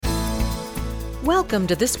Welcome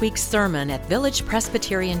to this week's sermon at Village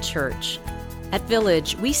Presbyterian Church. At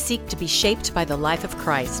Village, we seek to be shaped by the life of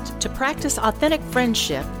Christ, to practice authentic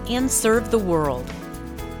friendship, and serve the world.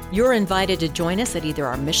 You're invited to join us at either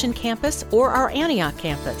our Mission Campus or our Antioch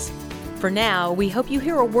campus. For now, we hope you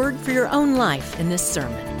hear a word for your own life in this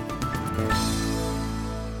sermon.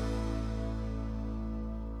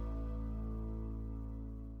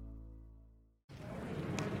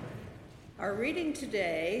 Our reading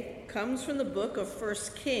today comes from the book of 1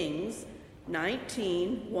 Kings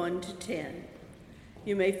 19, 1-10.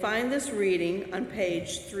 You may find this reading on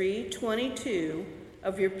page 322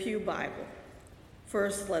 of your Pew Bible.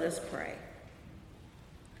 First, let us pray.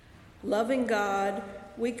 Loving God,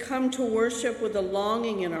 we come to worship with a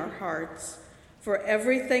longing in our hearts for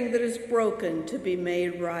everything that is broken to be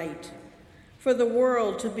made right, for the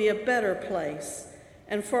world to be a better place,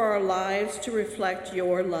 and for our lives to reflect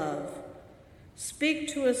your love. Speak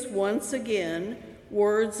to us once again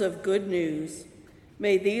words of good news.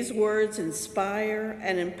 May these words inspire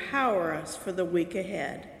and empower us for the week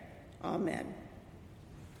ahead. Amen.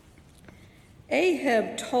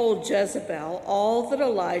 Ahab told Jezebel all that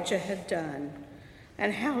Elijah had done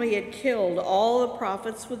and how he had killed all the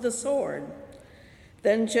prophets with the sword.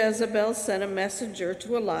 Then Jezebel sent a messenger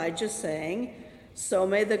to Elijah saying, "So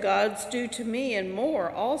may the gods do to me and more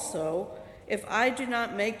also, if I do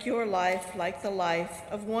not make your life like the life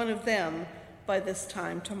of one of them by this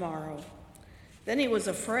time tomorrow." Then he was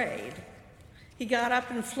afraid. He got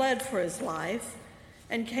up and fled for his life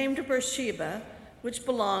and came to Beersheba, which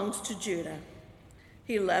belongs to Judah.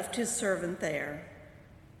 He left his servant there.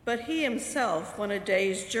 But he himself went a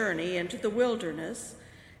day's journey into the wilderness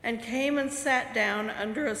and came and sat down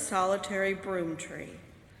under a solitary broom tree.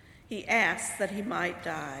 He asked that he might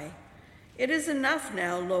die. "It is enough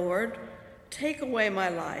now, Lord. Take away my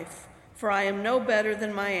life, for I am no better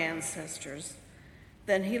than my ancestors."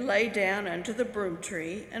 Then he lay down under the broom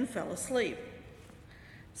tree and fell asleep.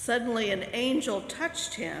 Suddenly an angel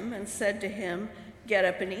touched him and said to him, "Get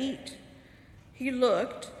up and eat." He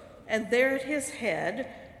looked, and there at his head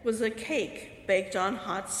was a cake baked on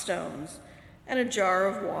hot stones and a jar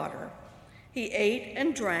of water. He ate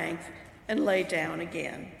and drank and lay down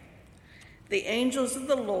again. The angels of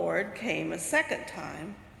the Lord came a second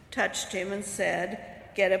time, touched him and said,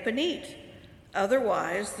 "Get up and eat.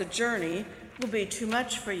 Otherwise, the journey will be too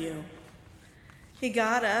much for you." He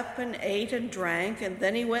got up and ate and drank, and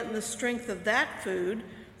then he went in the strength of that food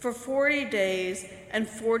for 40 days and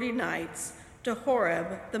 40 nights to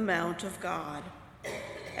Horeb, the mount of God.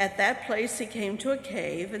 At that place he came to a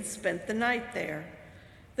cave and spent the night there.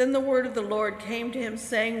 Then the word of the Lord came to him,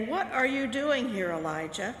 saying, "What are you doing here,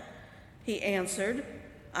 Elijah?" He answered,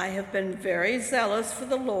 "I have been very zealous for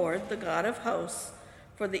the Lord, the God of hosts,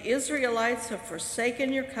 for the Israelites have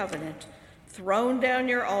forsaken your covenant, thrown down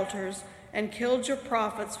your altars, and killed your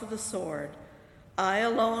prophets with the sword. I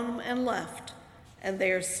alone am left, and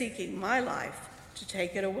they are seeking my life to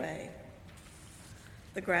take it away."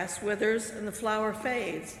 The grass withers and the flower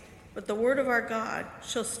fades, but the word of our God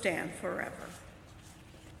shall stand forever.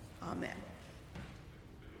 Amen.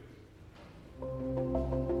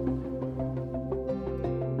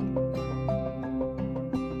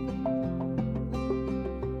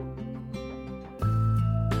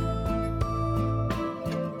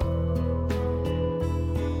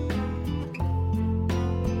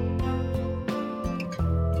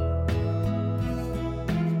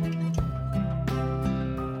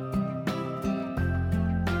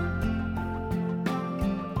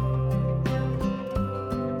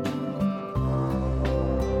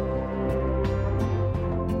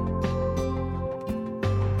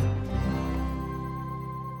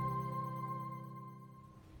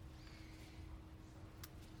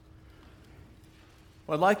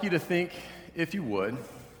 I'd like you to think, if you would,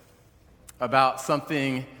 about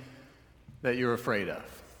something that you're afraid of,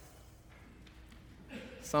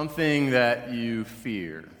 something that you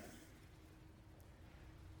fear.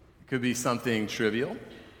 It could be something trivial,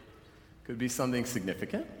 it could be something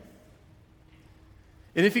significant.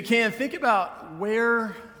 And if you can, think about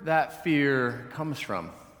where that fear comes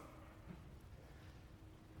from.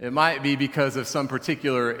 It might be because of some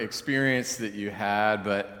particular experience that you had,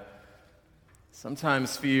 but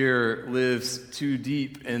sometimes fear lives too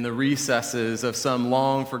deep in the recesses of some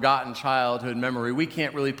long-forgotten childhood memory. We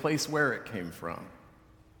can't really place where it came from.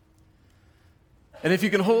 And if you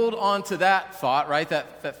can hold on to that thought, right,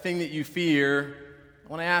 that thing that you fear, I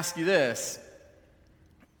want to ask you this.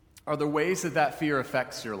 Are there ways that fear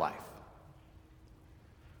affects your life?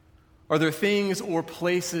 Are there things or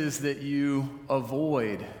places that you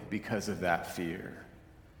avoid because of that fear?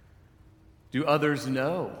 Do others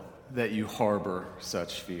know that you harbor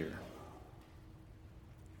such fear.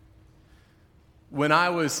 When I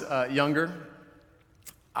was younger,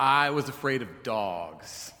 I was afraid of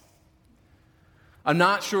dogs. I'm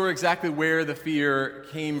not sure exactly where the fear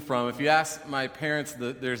came from. If you ask my parents,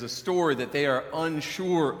 there's a story that they are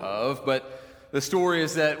unsure of, but the story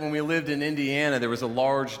is that when we lived in Indiana, there was a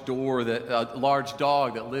large dog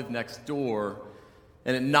that lived next door,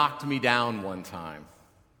 and it knocked me down one time.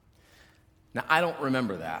 Now, I don't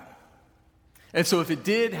remember that. And so if it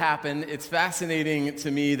did happen, it's fascinating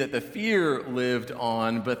to me that the fear lived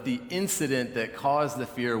on, but the incident that caused the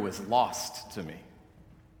fear was lost to me.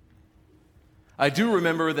 I do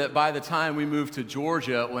remember that by the time we moved to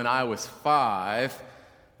Georgia when I was 5,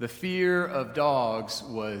 the fear of dogs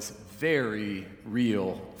was very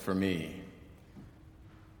real for me.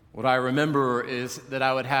 What I remember is that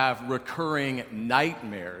I would have recurring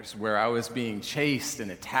nightmares where I was being chased and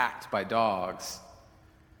attacked by dogs.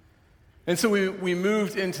 And so we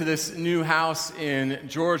moved into this new house in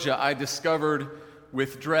Georgia. I discovered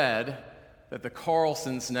with dread that the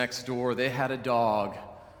Carlsons next door, they had a dog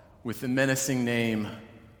with the menacing name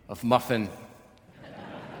of Muffin.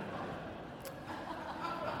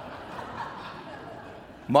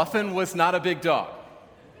 Muffin was not a big dog.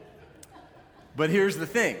 But here's the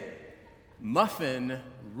thing. Muffin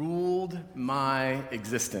ruled my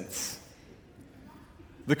existence.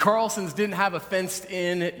 The Carlsons didn't have a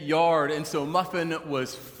fenced-in yard, and so Muffin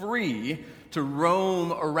was free to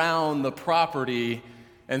roam around the property.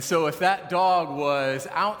 And so if that dog was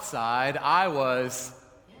outside, I was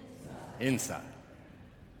inside.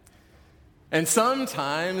 And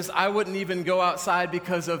sometimes I wouldn't even go outside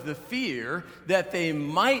because of the fear that they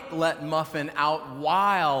might let Muffin out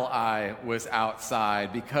while I was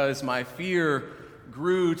outside, because my fear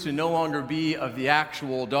grew to no longer be of the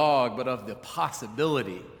actual dog, but of the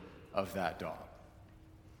possibility of that dog.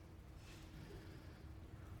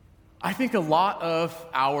 I think a lot of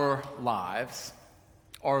our lives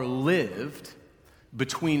are lived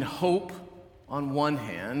between hope on one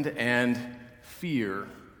hand and fear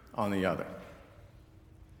on the other.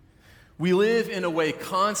 We live in a way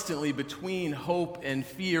constantly between hope and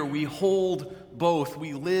fear. We hold both.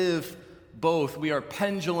 We live both. We are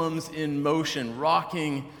pendulums in motion,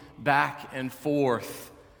 rocking back and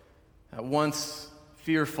forth, at once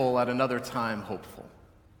fearful, at another time hopeful.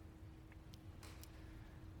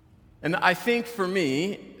 And I think for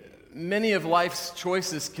me, many of life's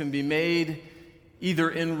choices can be made either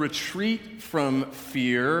in retreat from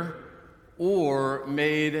fear or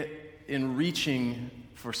made in reaching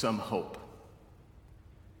for some hope.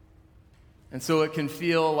 And so it can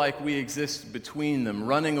feel like we exist between them,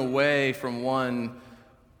 running away from one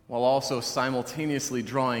while also simultaneously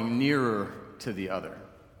drawing nearer to the other.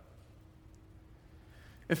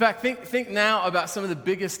 In fact, think now about some of the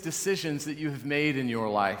biggest decisions that you have made in your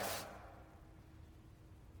life.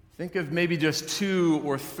 Think of maybe just 2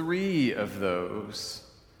 or 3 of those.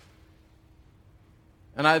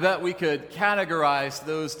 And I bet we could categorize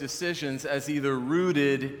those decisions as either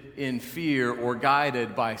rooted in fear or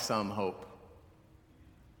guided by some hope.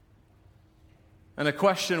 And a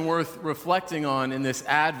question worth reflecting on in this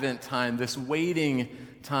Advent time, this waiting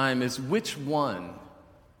time, is which one,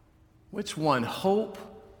 hope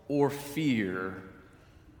or fear,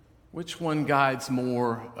 which one guides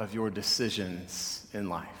more of your decisions in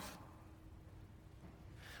life?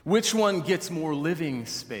 Which one gets more living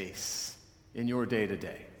space in your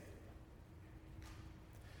day-to-day?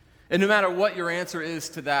 And no matter what your answer is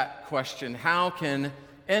to that question, how can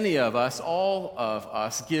any of us, all of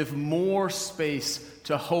us, give more space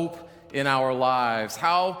to hope in our lives?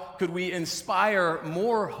 How could we inspire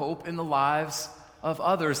more hope in the lives of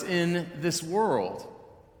others in this world?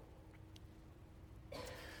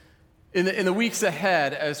 In the weeks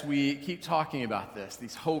ahead, as we keep talking about this,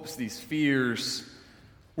 these hopes, these fears,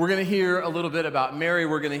 we're going to hear a little bit about Mary.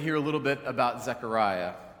 We're going to hear a little bit about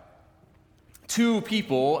Zechariah. 2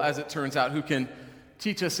 people, as it turns out, who can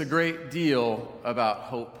teach us a great deal about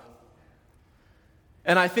hope.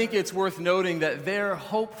 And I think it's worth noting that their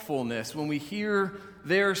hopefulness, when we hear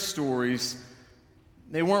their stories,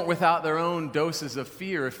 they weren't without their own doses of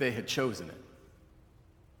fear if they had chosen it.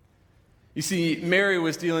 You see, Mary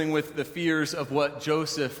was dealing with the fears of what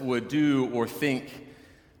Joseph would do or think,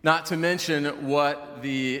 not to mention what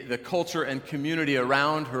the culture and community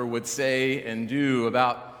around her would say and do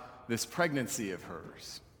about this pregnancy of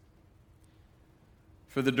hers.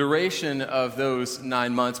 For the duration of those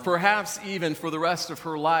 9 months, perhaps even for the rest of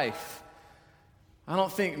her life, I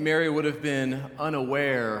don't think Mary would have been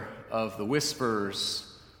unaware of the whispers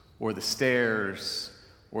or the stares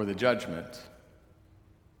or the judgment.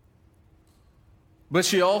 But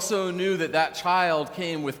she also knew that that child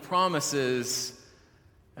came with promises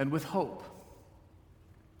and with hope.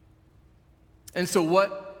 And so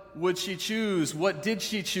what would she choose? What did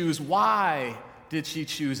she choose? Why did she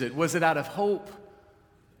choose it? Was it out of hope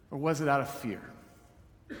or was it out of fear?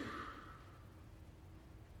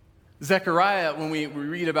 Zechariah, when we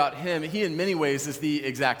read about him, he in many ways is the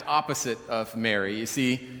exact opposite of Mary. You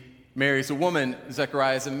see, Mary's a woman,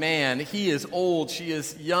 Zechariah is a man. He is old, she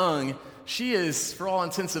is young. She is, for all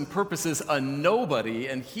intents and purposes, a nobody,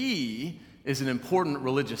 and he is an important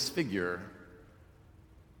religious figure.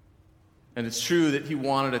 And it's true that he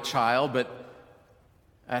wanted a child, but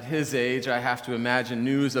at his age, I have to imagine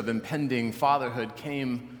news of impending fatherhood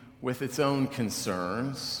came with its own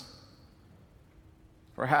concerns.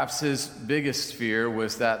 Perhaps his biggest fear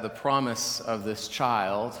was that the promise of this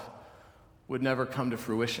child would never come to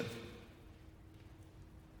fruition.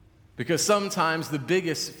 Because sometimes the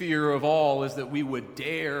biggest fear of all is that we would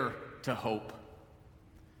dare to hope.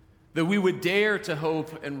 That we would dare to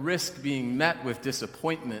hope and risk being met with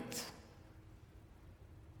disappointment.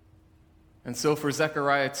 And so for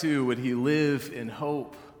Zechariah too, would he live in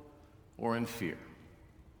hope or in fear?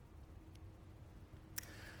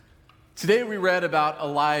 Today we read about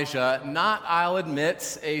Elijah, not, I'll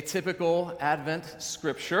admit, a typical Advent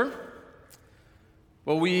scripture.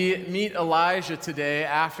 But we meet Elijah today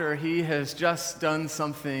after he has just done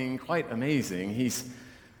something quite amazing. He's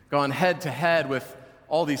gone head to head with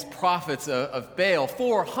all these prophets of Baal,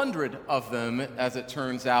 400 of them, as it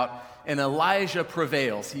turns out, and Elijah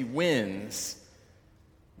prevails. He wins.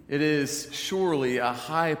 It is surely a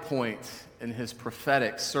high point in his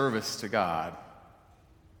prophetic service to God.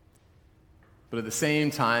 But at the same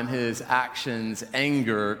time, his actions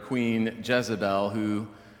anger Queen Jezebel, who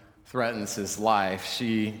threatens his life.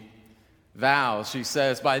 She vows, she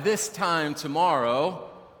says, by this time tomorrow,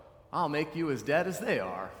 I'll make you as dead as they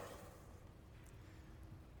are.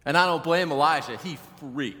 And I don't blame Elijah. He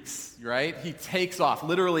freaks, right? He takes off,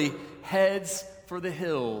 literally heads for the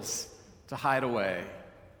hills to hide away.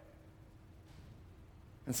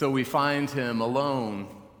 And so we find him alone.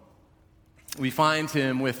 We find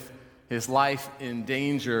him with his life in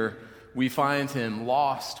danger. We find him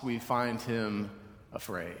lost. We find him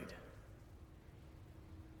afraid.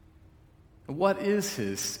 What is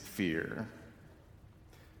his fear?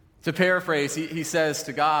 To paraphrase, he says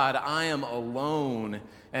to God, I am alone,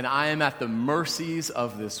 and I am at the mercies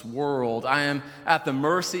of this world. I am at the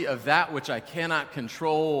mercy of that which I cannot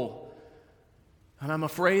control, and I'm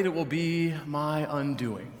afraid it will be my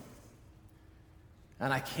undoing.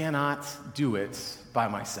 And I cannot do it by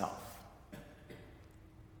myself.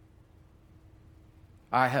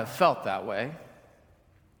 I have felt that way.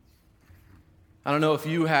 I don't know if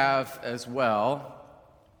you have as well.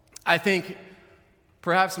 I think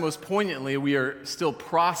perhaps most poignantly, we are still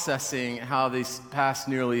processing how these past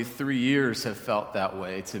nearly 3 years have felt that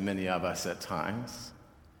way to many of us at times.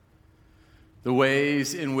 The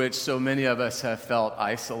ways in which so many of us have felt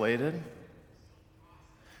isolated.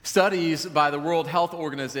 Studies by the World Health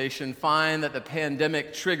Organization find that the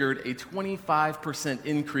pandemic triggered a 25%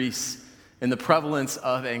 increase in the prevalence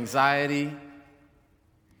of anxiety,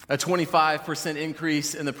 a 25%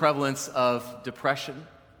 increase in the prevalence of depression,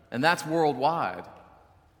 and that's worldwide.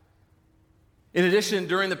 In addition,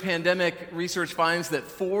 during the pandemic, research finds that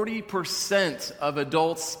 40% of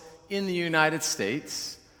adults in the United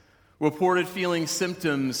States reported feeling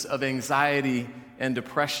symptoms of anxiety and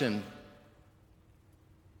depression.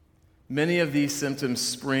 Many of these symptoms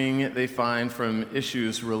spring, they find, from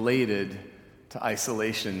issues related to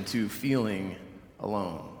isolation, to feeling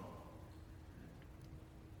alone.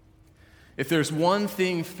 If there's one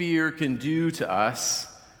thing fear can do to us,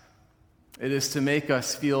 it is to make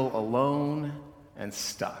us feel alone and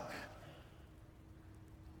stuck.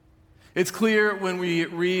 It's clear when we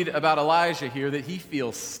read about Elijah here that he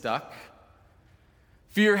feels stuck.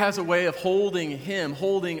 Fear has a way of holding him,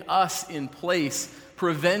 holding us in place,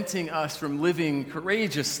 preventing us from living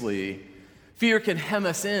courageously. Fear can hem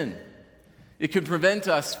us in. It can prevent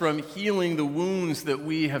us from healing the wounds that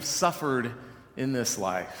we have suffered in this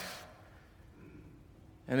life.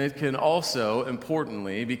 And it can also,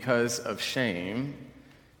 importantly, because of shame,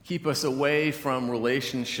 keep us away from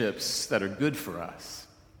relationships that are good for us.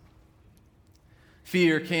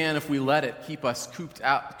 Fear can, if we let it, keep us cooped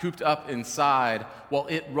up inside while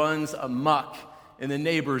it runs amok in the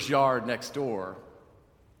neighbor's yard next door.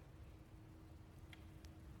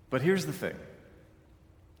 But here's the thing.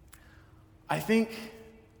 I think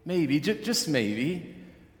maybe, just maybe,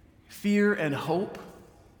 fear and hope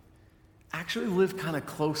actually live kind of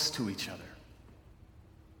close to each other.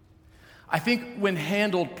 I think when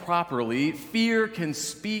handled properly, fear can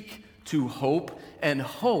speak to hope, and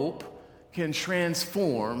hope can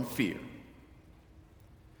transform fear.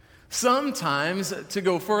 Sometimes, to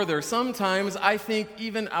go further, sometimes I think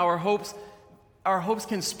even our hopes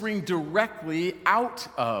can spring directly out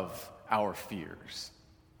of our fears.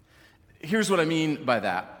 Here's what I mean by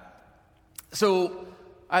that. So,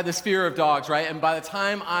 I had this fear of dogs, right? And by the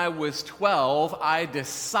time I was 12, I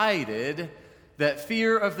decided that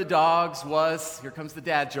fear of the dogs was, here comes the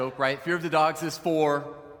dad joke, right? Fear of the dogs is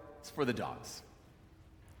for the dogs.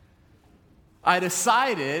 I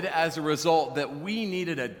decided as a result that we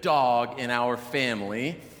needed a dog in our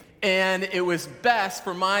family, and it was best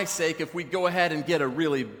for my sake if we go ahead and get a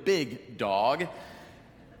really big dog.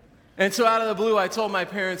 And so out of the blue, I told my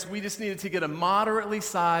parents we just needed to get a moderately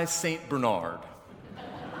sized St. Bernard.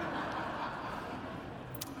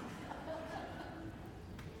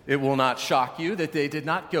 It will not shock you that they did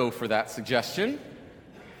not go for that suggestion.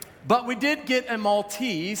 But we did get a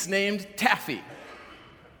Maltese named Taffy.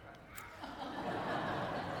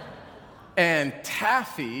 And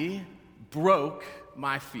Taffy broke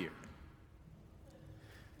my fear.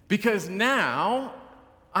 Because now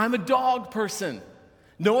I'm a dog person.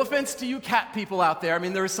 No offense to you cat people out there. I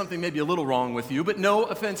mean, there is something maybe a little wrong with you, but no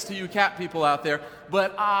offense to you cat people out there.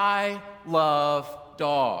 But I love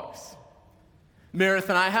dogs. Meredith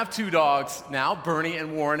and I have 2 dogs now, Bernie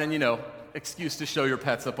and Warren, and excuse to show your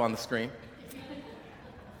pets up on the screen.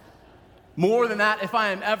 More than that, if I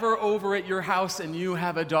am ever over at your house and you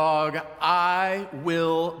have a dog, I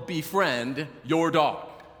will befriend your dog.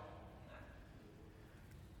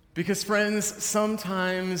 Because, friends,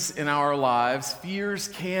 sometimes in our lives, fears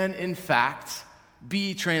can, in fact,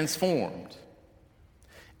 be transformed.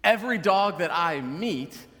 Every dog that I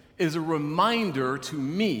meet is a reminder to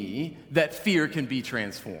me that fear can be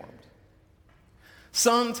transformed.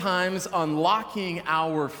 Sometimes unlocking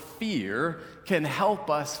our fear can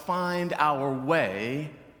help us find our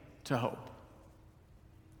way to hope.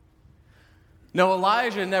 Now,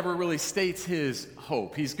 Elijah never really states his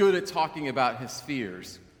hope. He's good at talking about his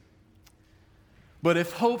fears. But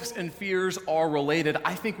if hopes and fears are related,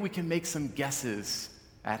 I think we can make some guesses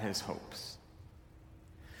at his hopes.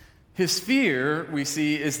 His fear, we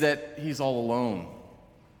see, is that he's all alone.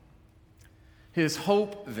 His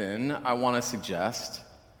hope, then, I want to suggest,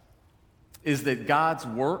 is that God's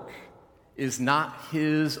work is not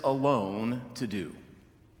his alone to do.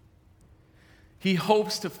 He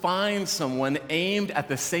hopes to find someone aimed at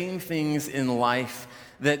the same things in life,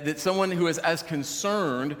 that someone who is as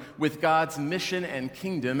concerned with God's mission and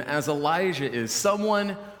kingdom as Elijah is,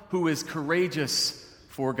 someone who is courageous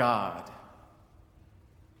for God.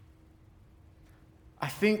 I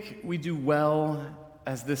think we do well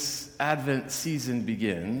as this Advent season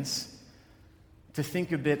begins to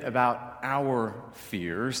think a bit about our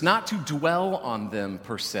fears, not to dwell on them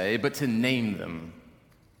per se, but to name them.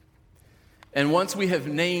 And once we have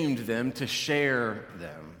named them, to share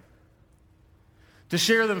them. To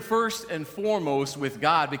share them first and foremost with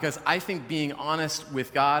God, because I think being honest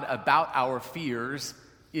with God about our fears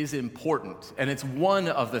is important, and it's one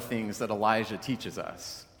of the things that Elijah teaches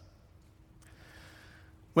us.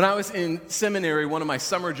 When I was in seminary, one of my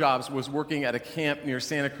summer jobs was working at a camp near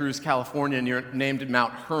Santa Cruz, California, named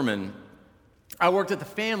Mount Hermon. I worked at the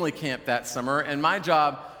family camp that summer, and my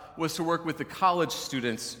job was to work with the college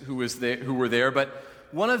students who were there, but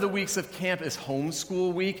one of the weeks of camp is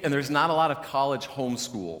homeschool week, and there's not a lot of college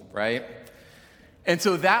homeschool, right? And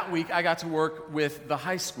so that week, I got to work with the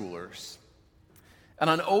high schoolers. And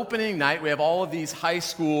on opening night, we have all of these high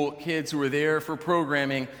school kids who are there for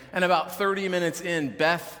programming. And about 30 minutes in,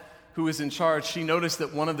 Beth, who was in charge, she noticed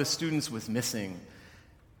that one of the students was missing.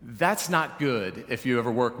 That's not good if you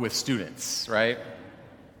ever work with students, right?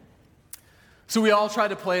 So we all tried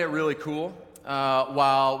to play it really cool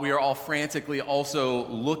while we are all frantically also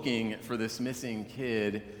looking for this missing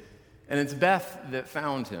kid. And it's Beth that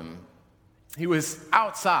found him. He was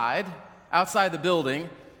outside the building,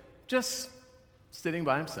 just sitting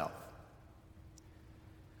by himself.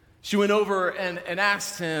 She went over and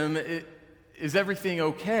asked him, is everything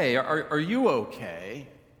okay? Are you okay?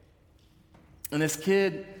 And this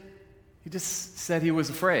kid, he just said he was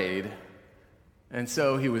afraid, and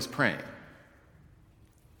so he was praying.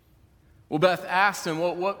 Well, Beth asked him,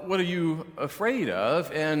 well, what are you afraid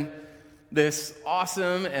of? And this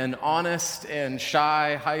awesome and honest and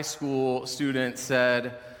shy high school student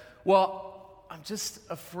said, well, I'm just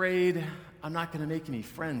afraid I'm not going to make any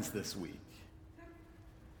friends this week.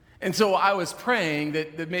 And so I was praying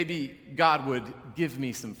that maybe God would give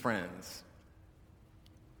me some friends.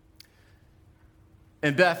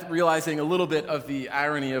 And Beth, realizing a little bit of the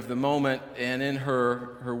irony of the moment, and in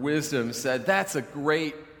her wisdom, said, "That's a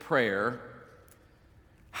great prayer.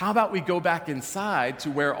 How about we go back inside to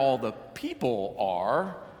where all the people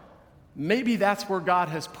are? Maybe that's where God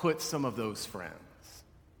has put some of those friends."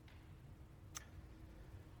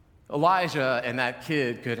 Elijah and that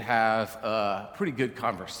kid could have a pretty good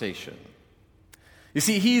conversation. You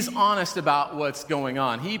see, he's honest about what's going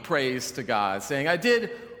on. He prays to God, saying, "I did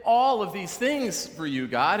all of these things for you,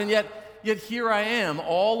 God, and yet here I am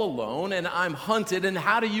all alone, and I'm hunted, and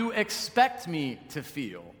how do you expect me to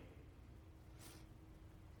feel?"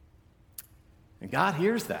 And God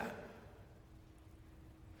hears that.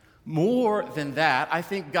 More than that, I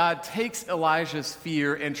think God takes Elijah's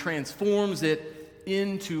fear and transforms it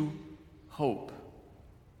into hope.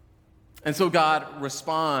 And so God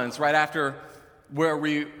responds right after where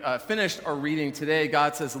we finished our reading today.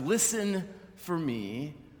 God says, "Listen for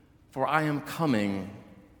me, for I am coming."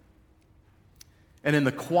 And in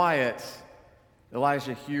the quiet,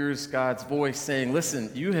 Elijah hears God's voice saying,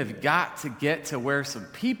 "Listen, you have got to get to where some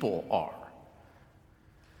people are.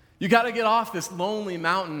 You got to get off this lonely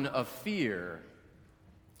mountain of fear.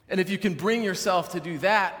 And if you can bring yourself to do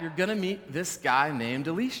that, you're going to meet this guy named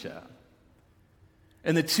Elisha.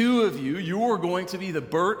 And the two of you, you're going to be the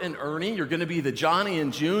Bert and Ernie. You're going to be the Johnny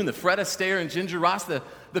and June, the Fred Astaire and Ginger Ross, the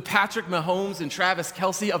Patrick Mahomes and Travis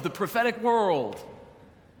Kelce of the prophetic world."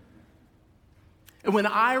 And when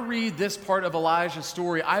I read this part of Elijah's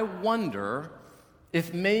story, I wonder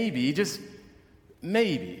if maybe, just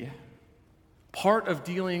maybe, part of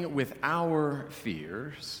dealing with our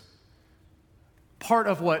fears, part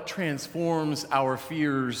of what transforms our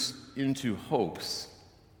fears into hopes,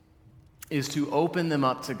 is to open them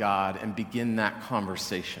up to God and begin that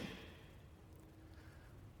conversation.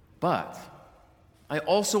 But I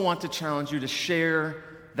also want to challenge you to share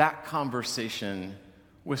that conversation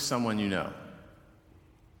with someone you know,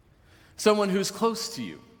 someone who's close to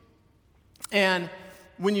you. And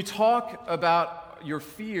when you talk about your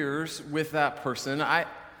fears with that person, I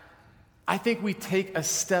think we take a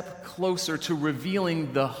step closer to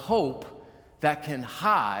revealing the hope that can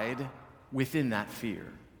hide within that fear.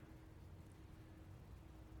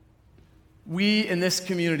 We in this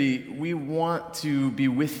community, we want to be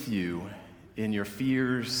with you in your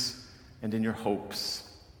fears and in your hopes.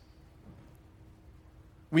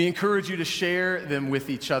 We encourage you to share them with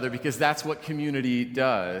each other because that's what community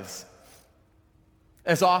does.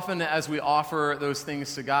 As often as we offer those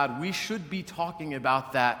things to God, we should be talking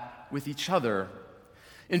about that with each other.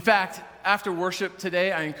 In fact, after worship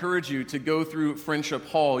today, I encourage you to go through Friendship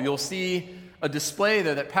Hall. You'll see a display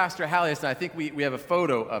there that Pastor Hallie has done. I think we have a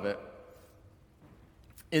photo of it.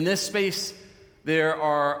 In this space, there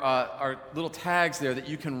are little tags there that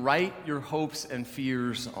you can write your hopes and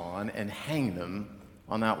fears on and hang them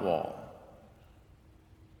on that wall.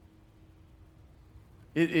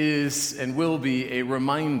 It is and will be a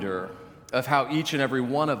reminder of how each and every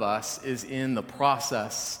one of us is in the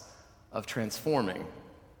process of transforming.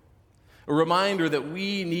 A reminder that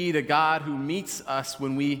we need a God who meets us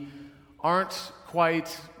when we aren't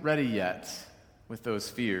quite ready yet with those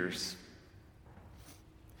fears.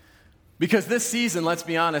 Because this season, let's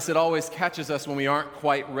be honest, it always catches us when we aren't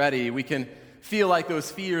quite ready. We can feel like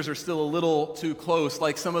those fears are still a little too close,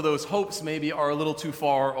 like some of those hopes maybe are a little too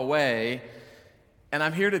far away. And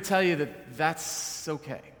I'm here to tell you that that's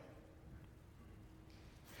okay.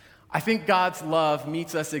 I think God's love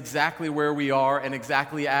meets us exactly where we are and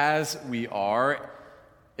exactly as we are.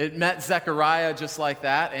 It met Zechariah just like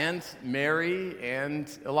that, and Mary and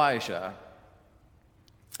Elijah.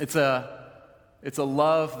 It's a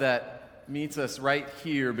love that meets us right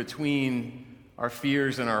here between our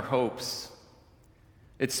fears and our hopes.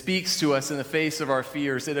 It speaks to us in the face of our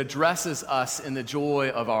fears. It addresses us in the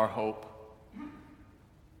joy of our hope.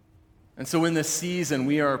 And so in this season,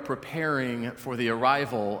 we are preparing for the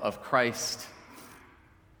arrival of Christ.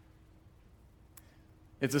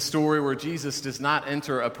 It's a story where Jesus does not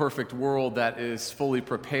enter a perfect world that is fully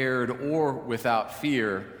prepared or without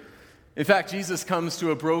fear. In fact, Jesus comes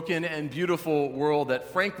to a broken and beautiful world that,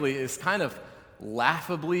 frankly, is kind of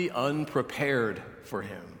laughably unprepared for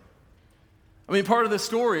him. I mean, part of the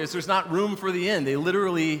story is there's not room for the end. They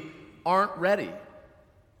literally aren't ready.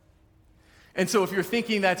 And so if you're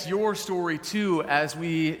thinking that's your story too, as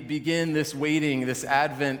we begin this waiting, this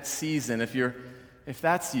Advent season, if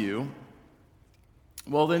that's you,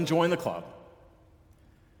 well, then join the club.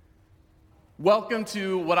 Welcome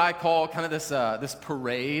to what I call kind of this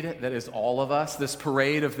parade that is all of us, this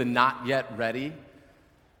parade of the not yet ready,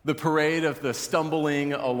 the parade of the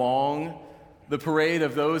stumbling along, the parade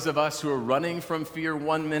of those of us who are running from fear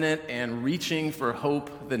one minute and reaching for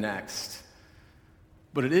hope the next.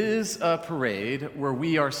 But it is a parade where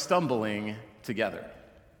we are stumbling together.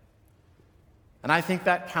 And I think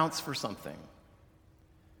that counts for something.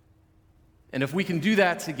 And if we can do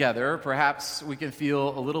that together, perhaps we can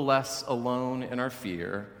feel a little less alone in our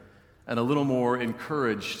fear and a little more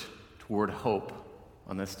encouraged toward hope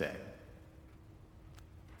on this day.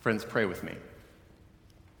 Friends, pray with me.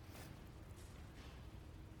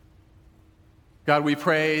 God, we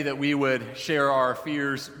pray that we would share our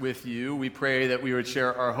fears with you. We pray that we would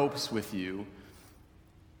share our hopes with you.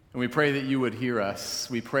 And we pray that you would hear us.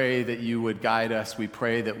 We pray that you would guide us. We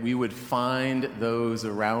pray that we would find those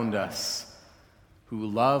around us who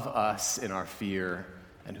love us in our fear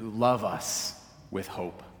and who love us with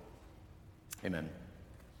hope. Amen.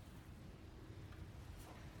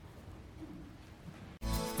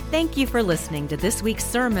 Thank you for listening to this week's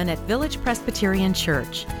sermon at Village Presbyterian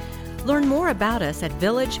Church. Learn more about us at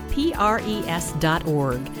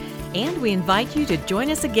villagepres.org, and we invite you to join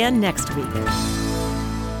us again next week.